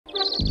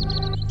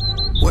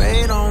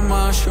Weight on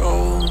my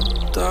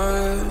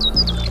shoulders,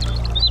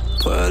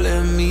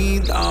 pulling me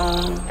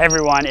down. Hey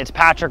everyone, it's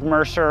Patrick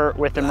Mercer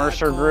with the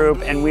Mercer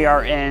Group, and we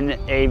are in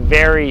a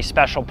very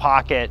special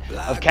pocket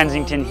of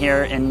Kensington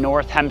here in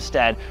North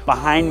Hempstead.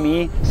 Behind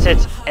me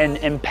sits an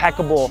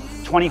impeccable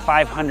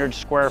 2,500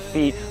 square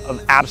feet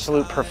of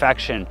absolute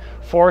perfection.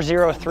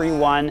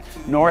 4031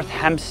 North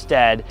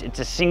Hempstead. It's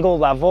a single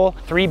level,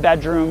 3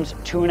 bedrooms,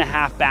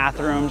 2.5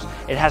 bathrooms.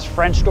 It has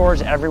French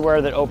doors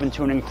everywhere that open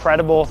to an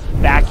incredible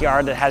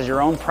backyard that has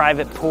your own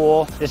private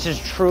pool. This is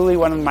truly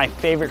one of my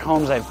favorite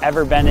homes I've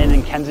ever been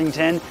in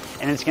Kensington,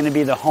 and it's gonna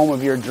be the home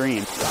of your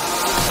dreams.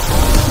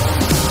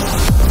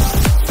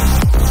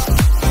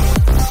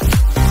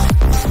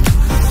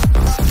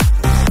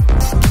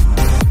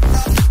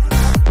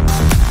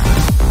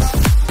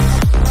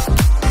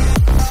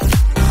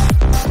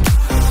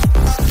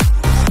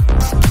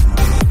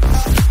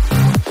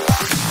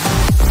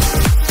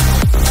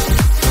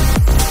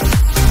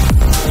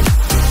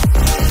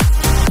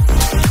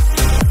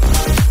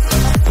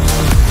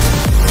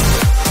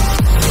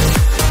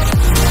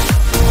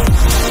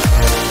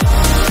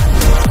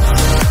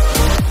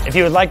 If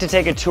you would like to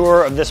take a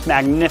tour of this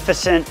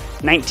magnificent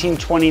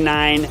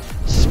 1929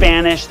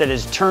 Spanish that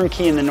is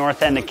turnkey in the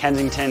north end of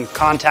Kensington,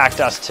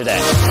 contact us today.